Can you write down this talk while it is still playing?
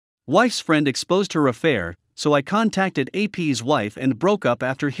Wife's friend exposed her affair, so I contacted AP's wife and broke up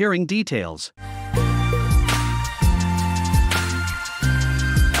after hearing details.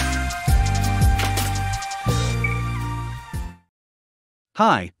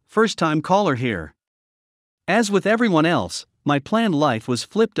 Hi, first-time caller here. As with everyone else, my planned life was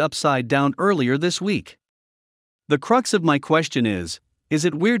flipped upside down earlier this week. The crux of my question is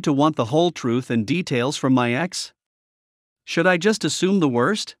it weird to want the whole truth and details from my ex? Should I just assume the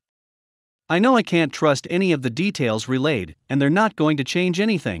worst? I know I can't trust any of the details relayed, and they're not going to change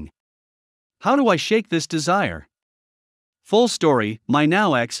anything. How do I shake this desire? Full story, my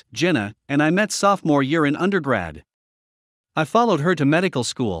now ex, Jenna, and I met sophomore year in undergrad. I followed her to medical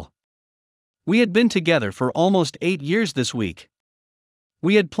school. We had been together for almost 8 years this week.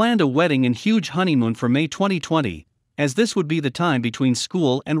 We had planned a wedding and huge honeymoon for May 2020, as this would be the time between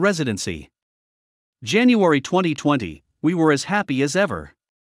school and residency. January 2020, we were as happy as ever.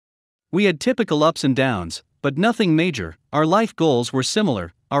 We had typical ups and downs, but nothing major. Our life goals were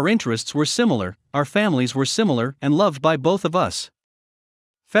similar, our interests were similar, our families were similar and loved by both of us.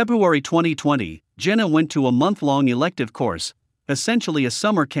 February 2020, Jenna went to a month-long elective course, essentially a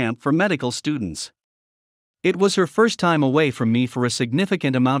summer camp for medical students. It was her first time away from me for a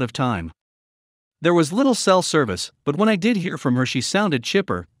significant amount of time. There was little cell service, but when I did hear from her, she sounded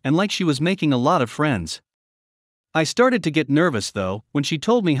chipper and like she was making a lot of friends. I started to get nervous though when she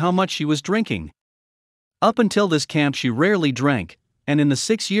told me how much she was drinking. Up until this camp she rarely drank, and in the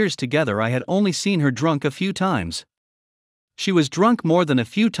 6 years together I had only seen her drunk a few times. She was drunk more than a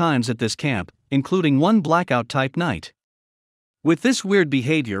few times at this camp, including one blackout type night. With this weird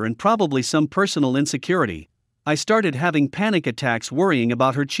behavior and probably some personal insecurity, I started having panic attacks worrying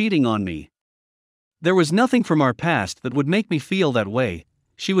about her cheating on me. There was nothing from our past that would make me feel that way.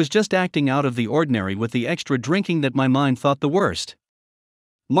 She was just acting out of the ordinary with the extra drinking that my mind thought the worst.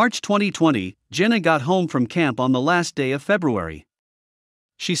 March 2020, Jenna got home from camp on the last day of February.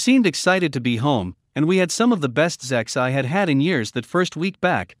 She seemed excited to be home, and we had some of the best sex I had had in years that first week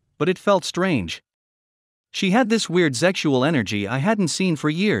back, but it felt strange. She had this weird sexual energy I hadn't seen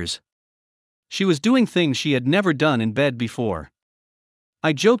for years. She was doing things she had never done in bed before.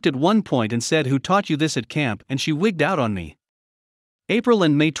 I joked at one point and said, "Who taught you this at camp?" and she wigged out on me. April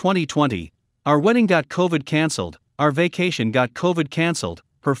and May 2020, our wedding got COVID cancelled, our vacation got COVID cancelled,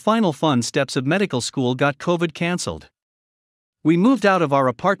 her final fun steps of medical school got COVID cancelled. We moved out of our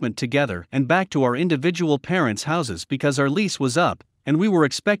apartment together and back to our individual parents' houses because our lease was up, and we were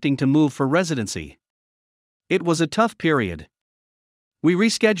expecting to move for residency. It was a tough period. We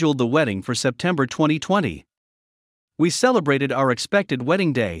rescheduled the wedding for September 2020. We celebrated our expected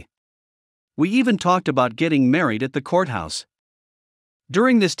wedding day. We even talked about getting married at the courthouse.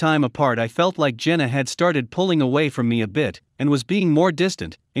 During this time apart, I felt like Jenna had started pulling away from me a bit and was being more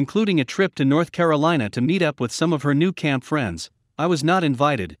distant, including a trip to North Carolina to meet up with some of her new camp friends. I was not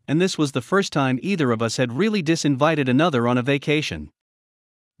invited, and this was the first time either of us had really disinvited another on a vacation.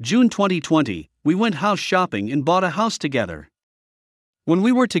 June 2020, we went house shopping and bought a house together. When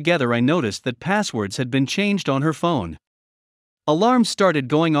we were together, I noticed that passwords had been changed on her phone. Alarms started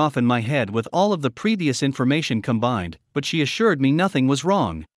going off in my head with all of the previous information combined, but she assured me nothing was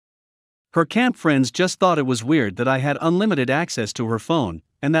wrong. Her camp friends just thought it was weird that I had unlimited access to her phone,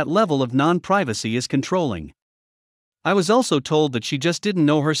 and that level of non-privacy is controlling. I was also told that she just didn't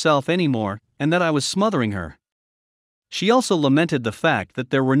know herself anymore, and that I was smothering her. She also lamented the fact that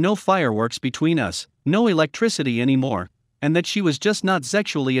there were no fireworks between us, no electricity anymore, and that she was just not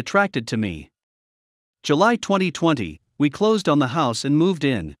sexually attracted to me. July 2020, we closed on the house and moved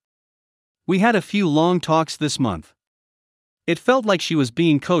in. We had a few long talks this month. It felt like she was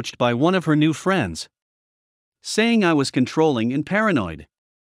being coached by one of her new friends, saying I was controlling and paranoid.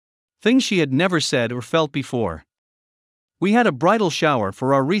 Things she had never said or felt before. We had a bridal shower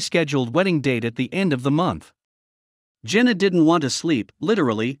for our rescheduled wedding date at the end of the month. Jenna didn't want to sleep,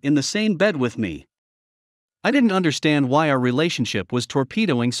 literally, in the same bed with me. I didn't understand why our relationship was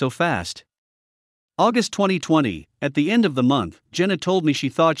torpedoing so fast. August 2020, at the end of the month, Jenna told me she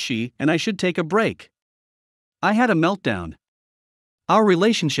thought she and I should take a break. I had a meltdown. Our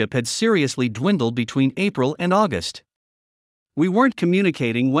relationship had seriously dwindled between April and August. We weren't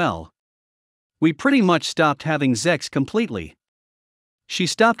communicating well. We pretty much stopped having sex completely. She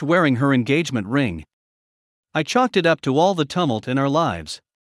stopped wearing her engagement ring. I chalked it up to all the tumult in our lives.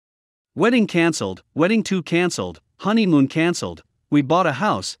 Wedding cancelled, wedding 2 cancelled, honeymoon cancelled, we bought a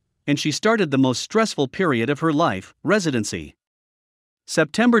house, and she started the most stressful period of her life, residency.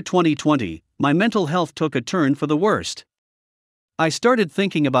 September 2020, my mental health took a turn for the worst. I started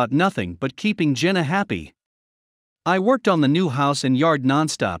thinking about nothing but keeping Jenna happy. I worked on the new house and yard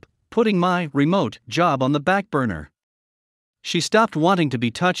nonstop, putting my remote job on the back burner. She stopped wanting to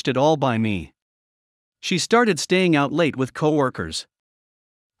be touched at all by me. She started staying out late with coworkers.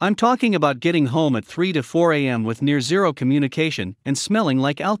 I'm talking about getting home at 3 to 4 a.m. with near zero communication and smelling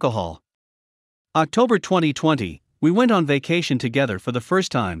like alcohol. October 2020, we went on vacation together for the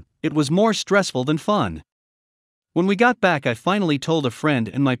first time. It was more stressful than fun. When we got back, I finally told a friend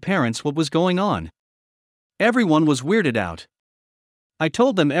and my parents what was going on. Everyone was weirded out. I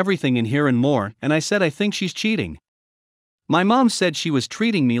told them everything in here and more, and I said I think she's cheating. My mom said she was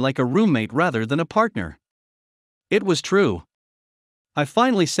treating me like a roommate rather than a partner. It was true. I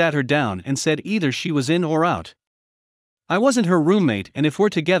finally sat her down and said either she was in or out. I wasn't her roommate, and if we're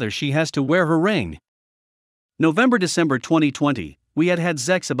together she has to wear her ring. November-December 2020, we had had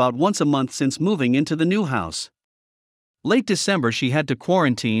sex about once a month since moving into the new house. Late December she had to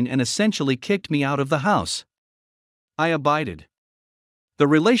quarantine and essentially kicked me out of the house. I abided. The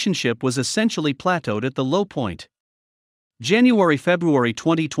relationship was essentially plateaued at the low point. January-February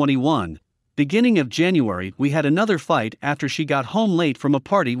 2021, beginning of January we had another fight after she got home late from a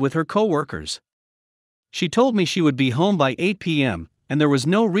party with her coworkers. She told me she would be home by 8 p.m., and there was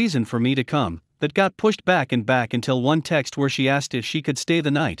no reason for me to come. That got pushed back and back until one text where she asked if she could stay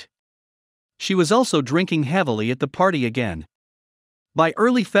the night. She was also drinking heavily at the party again. By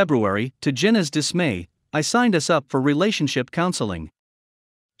early February, to Jenna's dismay, I signed us up for relationship counseling.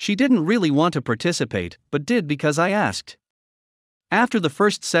 She didn't really want to participate, but did because I asked. After the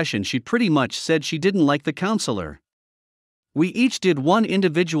first session she pretty much said she didn't like the counselor. We each did one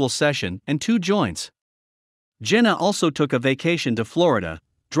individual session and 2 joints. Jenna also took a vacation to Florida,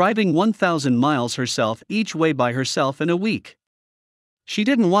 driving 1,000 miles herself each way by herself in a week. She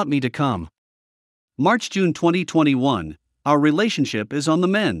didn't want me to come. March-June 2021, our relationship is on the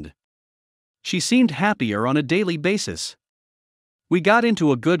mend. She seemed happier on a daily basis. We got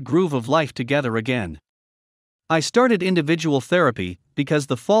into a good groove of life together again. I started individual therapy because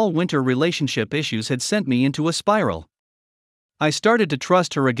the fall-winter relationship issues had sent me into a spiral. I started to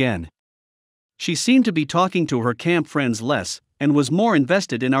trust her again. She seemed to be talking to her camp friends less and was more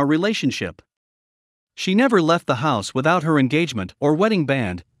invested in our relationship. She never left the house without her engagement or wedding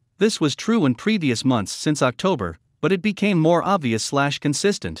band. This was true in previous months since October, but it became more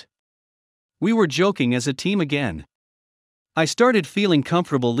obvious/consistent. We were joking as a team again. I started feeling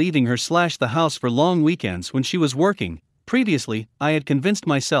comfortable leaving her/the house for long weekends when she was working. Previously, I had convinced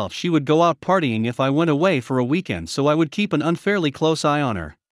myself she would go out partying if I went away for a weekend, so I would keep an unfairly close eye on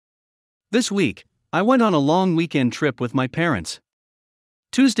her. This week, I went on a long weekend trip with my parents.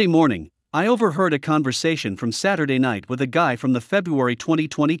 Tuesday morning, I overheard a conversation from Saturday night with a guy from the February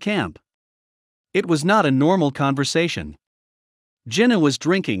 2020 camp. It was not a normal conversation. Jenna was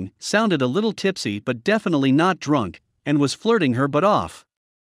drinking, sounded a little tipsy but definitely not drunk, and was flirting her butt off.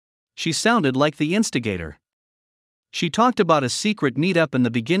 She sounded like the instigator. She talked about a secret meetup in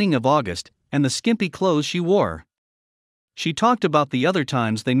the beginning of August and the skimpy clothes she wore. She talked about the other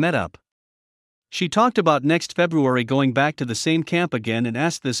times they met up. She talked about next February going back to the same camp again and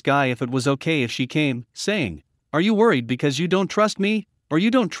asked this guy if it was okay if she came, saying, "Are you worried because you don't trust me, or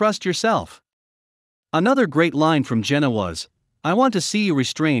you don't trust yourself?" Another great line from Jenna was, "I want to see you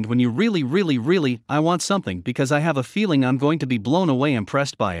restrained when you really I want something because I have a feeling I'm going to be blown away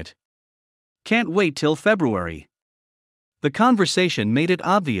impressed by it. Can't wait till February." The conversation made it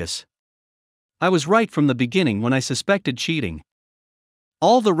obvious. I was right from the beginning when I suspected cheating.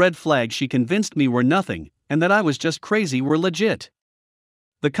 All the red flags she convinced me were nothing, and that I was just crazy were legit.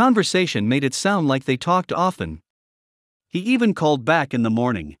 The conversation made it sound like they talked often. He even called back in the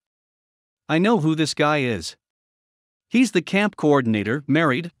morning. I know who this guy is. He's the camp coordinator,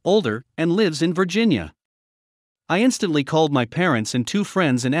 married, older, and lives in Virginia. I instantly called my parents and 2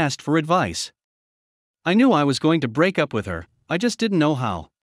 friends and asked for advice. I knew I was going to break up with her, I just didn't know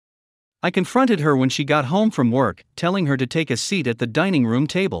how. I confronted her when she got home from work, telling her to take a seat at the dining room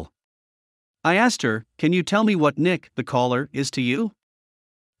table. I asked her, "Can you tell me what Nick, the caller, is to you?"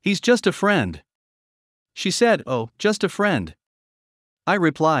 "He's just a friend." She said, "Oh, just a friend." I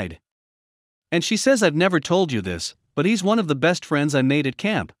replied. "And she says I've never told you this, but he's one of the best friends I made at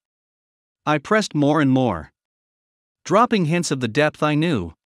camp." I pressed more and more, dropping hints of the depth I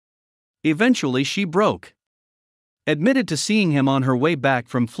knew. Eventually she broke. Admitted to seeing him on her way back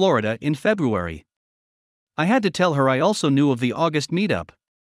from Florida in February. I had to tell her I also knew of the August meetup.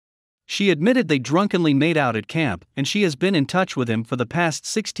 She admitted they drunkenly made out at camp, and she has been in touch with him for the past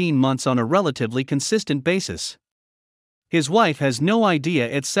 16 months on a relatively consistent basis. His wife has no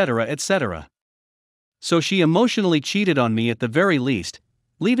idea, etc. So she emotionally cheated on me at the very least.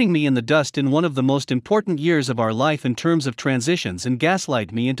 leaving me in the dust in one of the most important years of our life in terms of transitions, and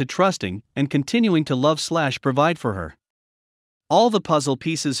gaslight me into trusting and continuing to love/provide for her. All the puzzle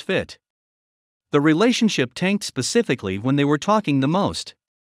pieces fit. The relationship tanked specifically when they were talking the most.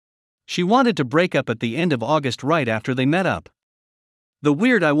 She wanted to break up at the end of August right after they met up. The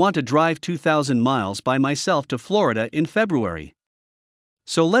weird I want to drive 2,000 miles by myself to Florida in February.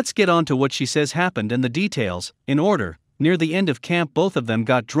 So let's get on to what she says happened and the details, in order. Near the end of camp, both of them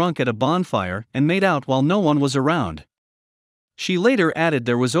got drunk at a bonfire and made out while no one was around. She later added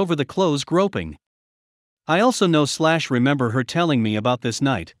there was over-the-clothes groping. I also know/remember her telling me about this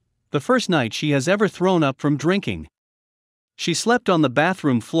night, the first night she has ever thrown up from drinking. She slept on the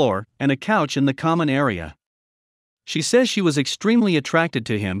bathroom floor and a couch in the common area. She says she was extremely attracted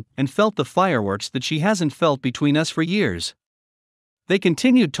to him and felt the fireworks that she hasn't felt between us for years. They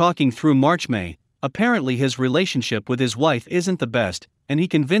continued talking through March-May. Apparently his relationship with his wife isn't the best, and he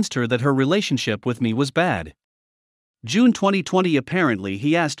convinced her that her relationship with me was bad. June 2020, apparently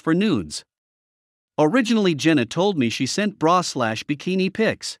he asked for nudes. Originally Jenna told me she sent bra/bikini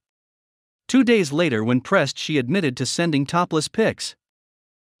pics. 2 days later, when pressed, she admitted to sending topless pics.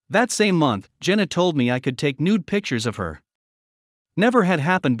 That same month, Jenna told me I could take nude pictures of her. Never had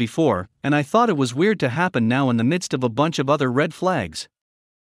happened before, and I thought it was weird to happen now in the midst of a bunch of other red flags.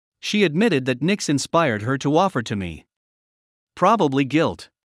 She admitted that Nick's inspired her to offer to me. Probably guilt.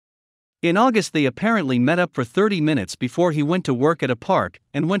 In August they apparently met up for 30 minutes before he went to work at a park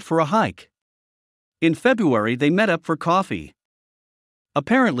and went for a hike. In February they met up for coffee.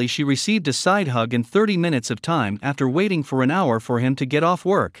 Apparently she received a side hug in 30 minutes of time after waiting for an hour for him to get off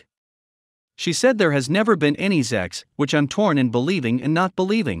work. She said there has never been any sex, which I'm torn in believing and not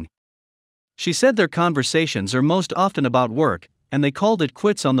believing. She said their conversations are most often about work, and they called it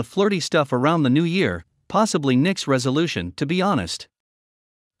quits on the flirty stuff around the new year, possibly Nick's resolution, to be honest.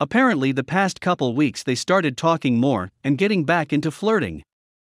 Apparently the past couple weeks they started talking more and getting back into flirting.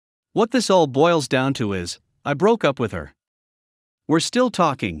 What this all boils down to is, I broke up with her. We're still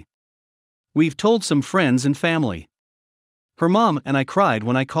talking. We've told some friends and family. Her mom and I cried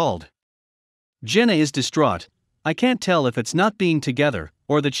when I called. Jenna is distraught. I can't tell if it's not being together,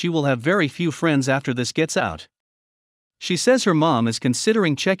 or that she will have very few friends after this gets out. She says her mom is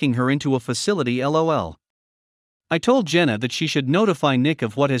considering checking her into a facility, lol. I told Jenna that she should notify Nick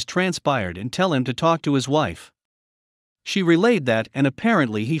of what has transpired and tell him to talk to his wife. She relayed that, and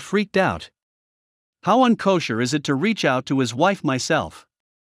apparently he freaked out. How unkosher is it to reach out to his wife myself?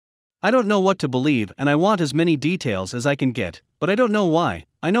 I don't know what to believe, and I want as many details as I can get, but I don't know why.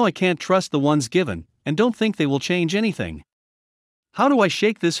 I know I can't trust the ones given, and don't think they will change anything. How do I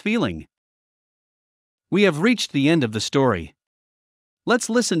shake this feeling? We have reached the end of the story. Let's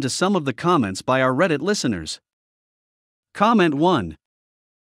listen to some of the comments by our Reddit listeners. Comment 1.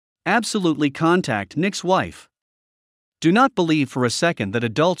 Absolutely contact Nick's wife. Do not believe for a second that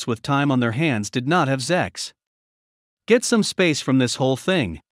adults with time on their hands did not have sex. Get some space from this whole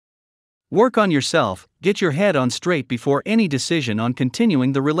thing. Work on yourself, get your head on straight before any decision on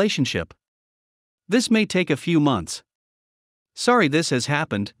continuing the relationship. This may take a few months. Sorry this has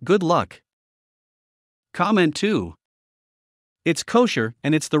happened, good luck. Comment 2. It's kosher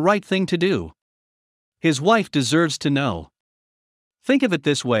and it's the right thing to do. His wife deserves to know. Think of it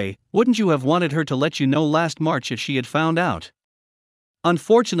this way, wouldn't you have wanted her to let you know last March if she had found out?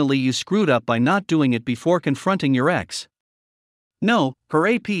 Unfortunately you screwed up by not doing it before confronting your ex. No, her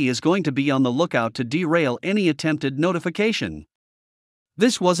AP is going to be on the lookout to derail any attempted notification.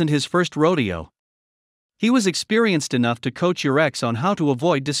 This wasn't his first rodeo. He was experienced enough to coach your ex on how to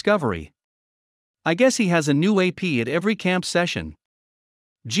avoid discovery. I guess he has a new AP at every camp session.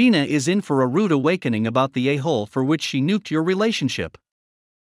 Gina is in for a rude awakening about the a-hole for which she nuked your relationship.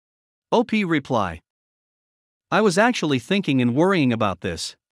 OP reply. I was actually thinking and worrying about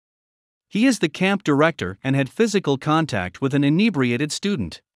this. He is the camp director and had physical contact with an inebriated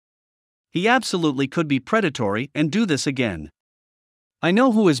student. He absolutely could be predatory and do this again. I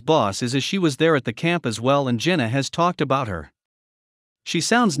know who his boss is as she was there at the camp as well, and Jenna has talked about her. She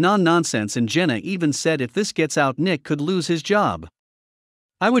sounds non-nonsense, and Jenna even said if this gets out Nick could lose his job.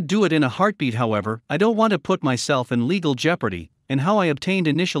 I would do it in a heartbeat, however, I don't want to put myself in legal jeopardy, and how I obtained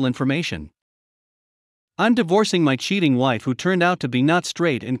initial information. I'm divorcing my cheating wife who turned out to be not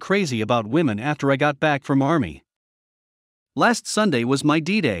straight and crazy about women after I got back from Army. Last Sunday was my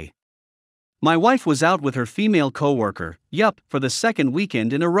D-Day. My wife was out with her female co-worker, for the second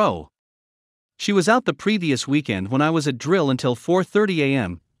weekend in a row. She was out the previous weekend when I was at drill until 4:30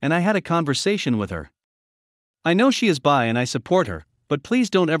 a.m., and I had a conversation with her. I know she is bi and I support her, but please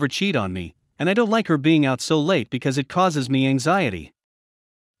don't ever cheat on me, and I don't like her being out so late because it causes me anxiety.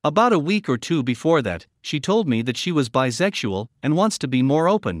 About a week or two before that, she told me that she was bisexual and wants to be more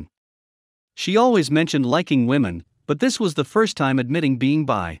open. She always mentioned liking women, but this was the first time admitting being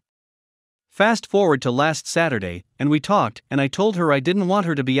bi. Fast forward to last Saturday, and we talked, and I told her I didn't want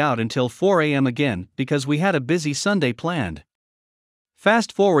her to be out until 4 a.m. again because we had a busy Sunday planned.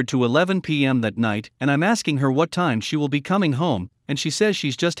 Fast forward to 11 p.m. that night, and I'm asking her what time she will be coming home, and she says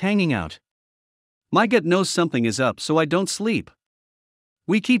she's just hanging out. My gut knows something is up, so I don't sleep.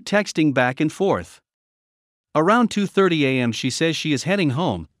 We keep texting back and forth. Around 2:30 a.m. she says she is heading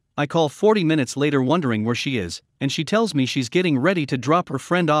home. I call 40 minutes later wondering where she is, and she tells me she's getting ready to drop her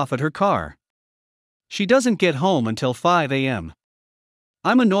friend off at her car. She doesn't get home until 5 a.m.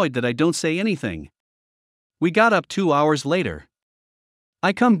 I'm annoyed that I don't say anything. We got up 2 hours later.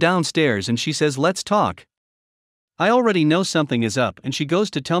 I come downstairs and she says let's talk. I already know something is up, and she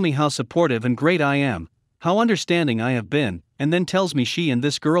goes to tell me how supportive and great I am, how understanding I have been, and then tells me she and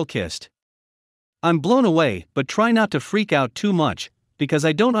this girl kissed. I'm blown away, but try not to freak out too much, because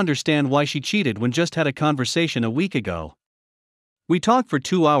I don't understand why she cheated when just had a conversation a week ago. We talked for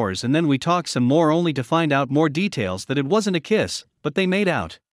 2 hours and then we talked some more only to find out more details that it wasn't a kiss, but they made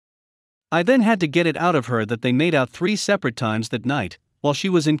out. I then had to get it out of her that they made out 3 separate times that night, while she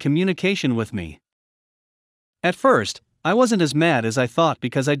was in communication with me. At first, I wasn't as mad as I thought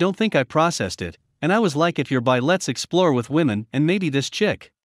because I don't think I processed it, and I was like, if you're bi, let's explore with women and maybe this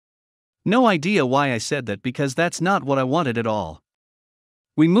chick. No idea why I said that because that's not what I wanted at all.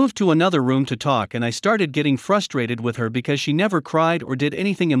 We moved to another room to talk and I started getting frustrated with her because she never cried or did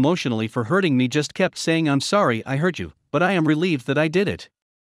anything emotionally for hurting me, just kept saying I'm sorry I hurt you, but I am relieved that I did it.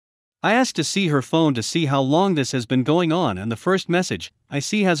 I asked to see her phone to see how long this has been going on, and the first message I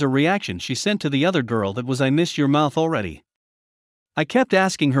see has a reaction she sent to the other girl that was I miss your mouth already. I kept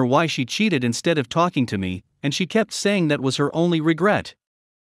asking her why she cheated instead of talking to me, and she kept saying that was her only regret.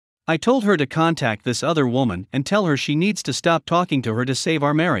 I told her to contact this other woman and tell her she needs to stop talking to her to save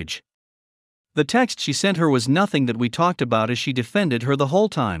our marriage. The text she sent her was nothing that we talked about as she defended her the whole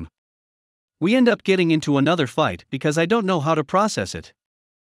time. We end up getting into another fight because I don't know how to process it.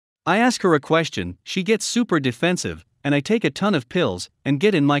 I ask her a question, she gets super defensive, and I take a ton of pills and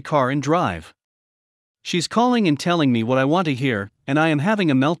get in my car and drive. She's calling and telling me what I want to hear, and I am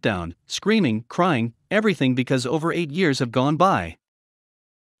having a meltdown, screaming, crying, everything because over 8 years have gone by.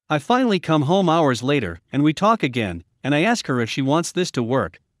 I finally come home hours later, and we talk again, and I ask her if she wants this to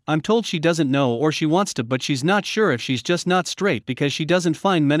work. I'm told she doesn't know or she wants to, but she's not sure if she's just not straight because she doesn't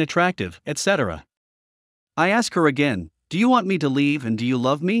find men attractive, etc. I ask her again, do you want me to leave and do you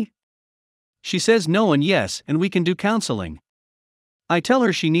love me? She says no and yes, and we can do counseling. I tell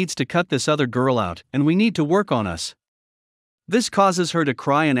her she needs to cut this other girl out and we need to work on us. This causes her to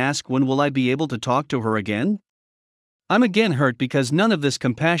cry and ask when will I be able to talk to her again? I'm again hurt because none of this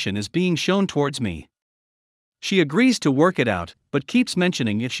compassion is being shown towards me. She agrees to work it out, but keeps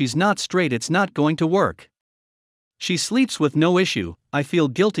mentioning if she's not straight it's not going to work. She sleeps with no issue. I feel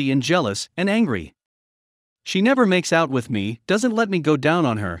guilty and jealous and angry. She never makes out with me, doesn't let me go down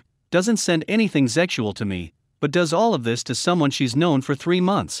on her, doesn't send anything sexual to me, but does all of this to someone she's known for 3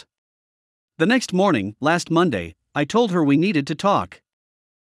 months. The next morning, last Monday, I told her we needed to talk.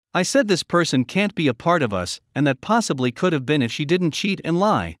 I said this person can't be a part of us, and that possibly could have been if she didn't cheat and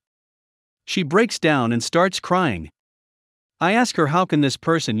lie. She breaks down and starts crying. I ask her, how can this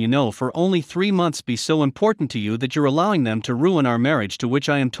person you know for only 3 months be so important to you that you're allowing them to ruin our marriage, to which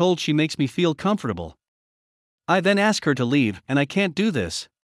I am told she makes me feel comfortable. I then ask her to leave, and I can't do this.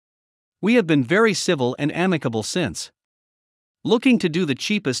 We have been very civil and amicable since. Looking to do the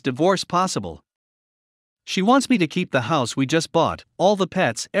cheapest divorce possible. She wants me to keep the house we just bought, all the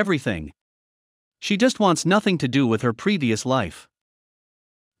pets, everything. She just wants nothing to do with her previous life.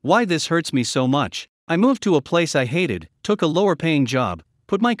 Why this hurts me so much? I moved to a place I hated, took a lower paying job,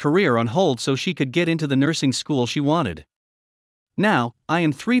 put my career on hold so she could get into the nursing school she wanted. Now, I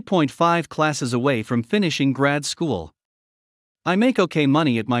am 3.5 classes away from finishing grad school. I make okay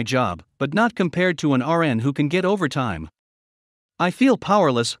money at my job, but not compared to an RN who can get overtime. I feel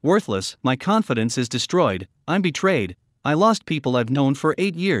powerless, worthless, my confidence is destroyed, I'm betrayed, I lost people I've known for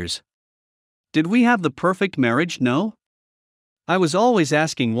 8 years. Did we have the perfect marriage? No. I was always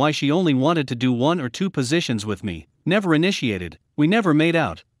asking why she only wanted to do 1 or 2 positions with me, never initiated, we never made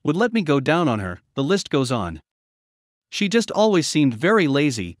out, would let me go down on her, the list goes on. She just always seemed very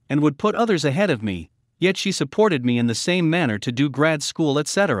lazy and would put others ahead of me, yet she supported me in the same manner to do grad school,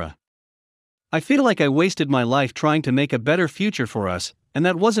 etc. I feel like I wasted my life trying to make a better future for us, and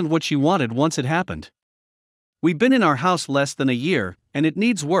that wasn't what she wanted once it happened. We've been in our house less than a year, and it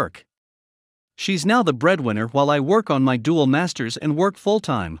needs work. She's now the breadwinner while I work on my dual masters and work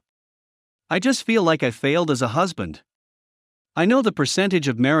full-time. I just feel like I failed as a husband. I know the percentage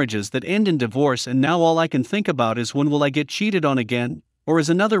of marriages that end in divorce, and now all I can think about is when will I get cheated on again, or is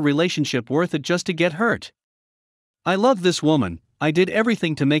another relationship worth it just to get hurt? I love this woman, I did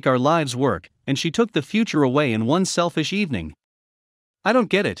everything to make our lives work, and she took the future away in one selfish evening. I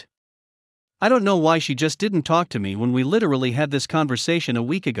don't get it. I don't know why she just didn't talk to me when we literally had this conversation a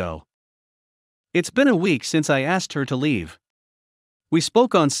week ago. It's been a week since I asked her to leave. We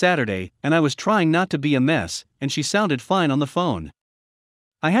spoke on Saturday, and I was trying not to be a mess, and she sounded fine on the phone.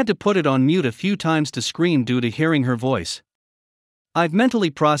 I had to put it on mute a few times to scream due to hearing her voice. I've mentally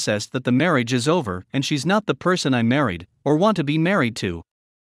processed that the marriage is over and she's not the person I married, or want to be married to.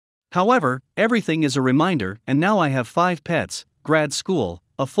 However, everything is a reminder, and now I have 5 pets, grad school,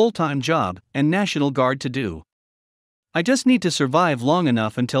 a full-time job, and National Guard to do. I just need to survive long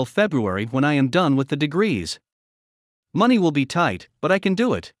enough until February when I am done with the degrees. Money will be tight, but I can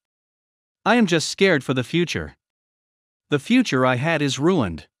do it. I am just scared for the future. The future I had is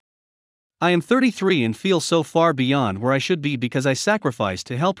ruined. I am 33 and feel so far beyond where I should be because I sacrificed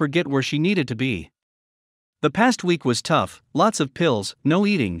to help her get where she needed to be. The past week was tough, lots of pills, no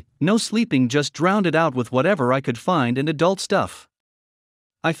eating, no sleeping, just drowned it out with whatever I could find and adult stuff.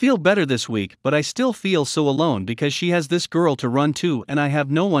 I feel better this week, but I still feel so alone because she has this girl to run to and I have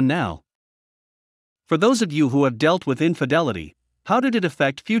no one now. For those of you who have dealt with infidelity, how did it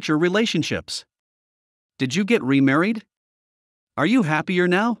affect future relationships? Did you get remarried? Are you happier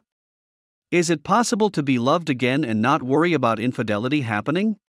now? Is it possible to be loved again and not worry about infidelity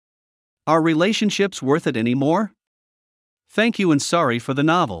happening? Are relationships worth it anymore? Thank you and sorry for the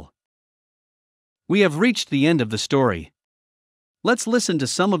novel. We have reached the end of the story. Let's listen to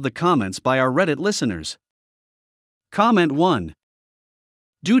some of the comments by our Reddit listeners. Comment 1.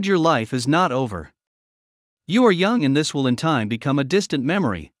 Dude, your life is not over. You are young and this will in time become a distant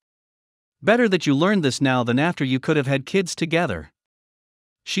memory. Better that you learned this now than after you could have had kids together.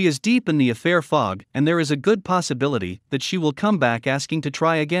 She is deep in the affair fog and there is a good possibility that she will come back asking to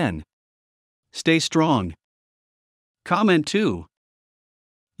try again. Stay strong. Comment 2.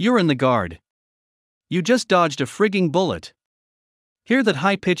 You're in the guard. You just dodged a frigging bullet. Hear that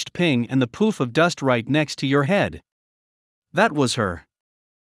high-pitched ping and the poof of dust right next to your head. That was her.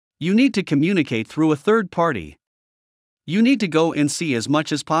 You need to communicate through a third party. You need to go and see as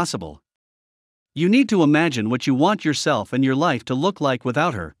much as possible. You need to imagine what you want yourself and your life to look like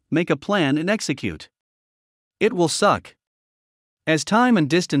without her, make a plan and execute. It will suck. As time and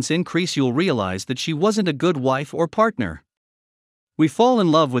distance increase, you'll realize that she wasn't a good wife or partner. We fall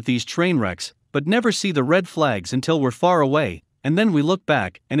in love with these train wrecks, but never see the red flags until we're far away, and then we look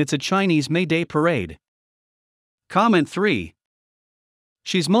back and it's a Chinese May Day parade. Comment 3.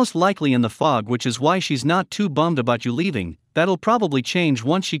 She's most likely in the fog, which is why she's not too bummed about you leaving. That'll probably change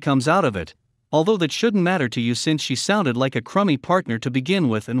once she comes out of it, although that shouldn't matter to you since she sounded like a crummy partner to begin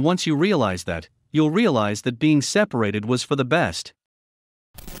with, and once you realize that, you'll realize that being separated was for the best.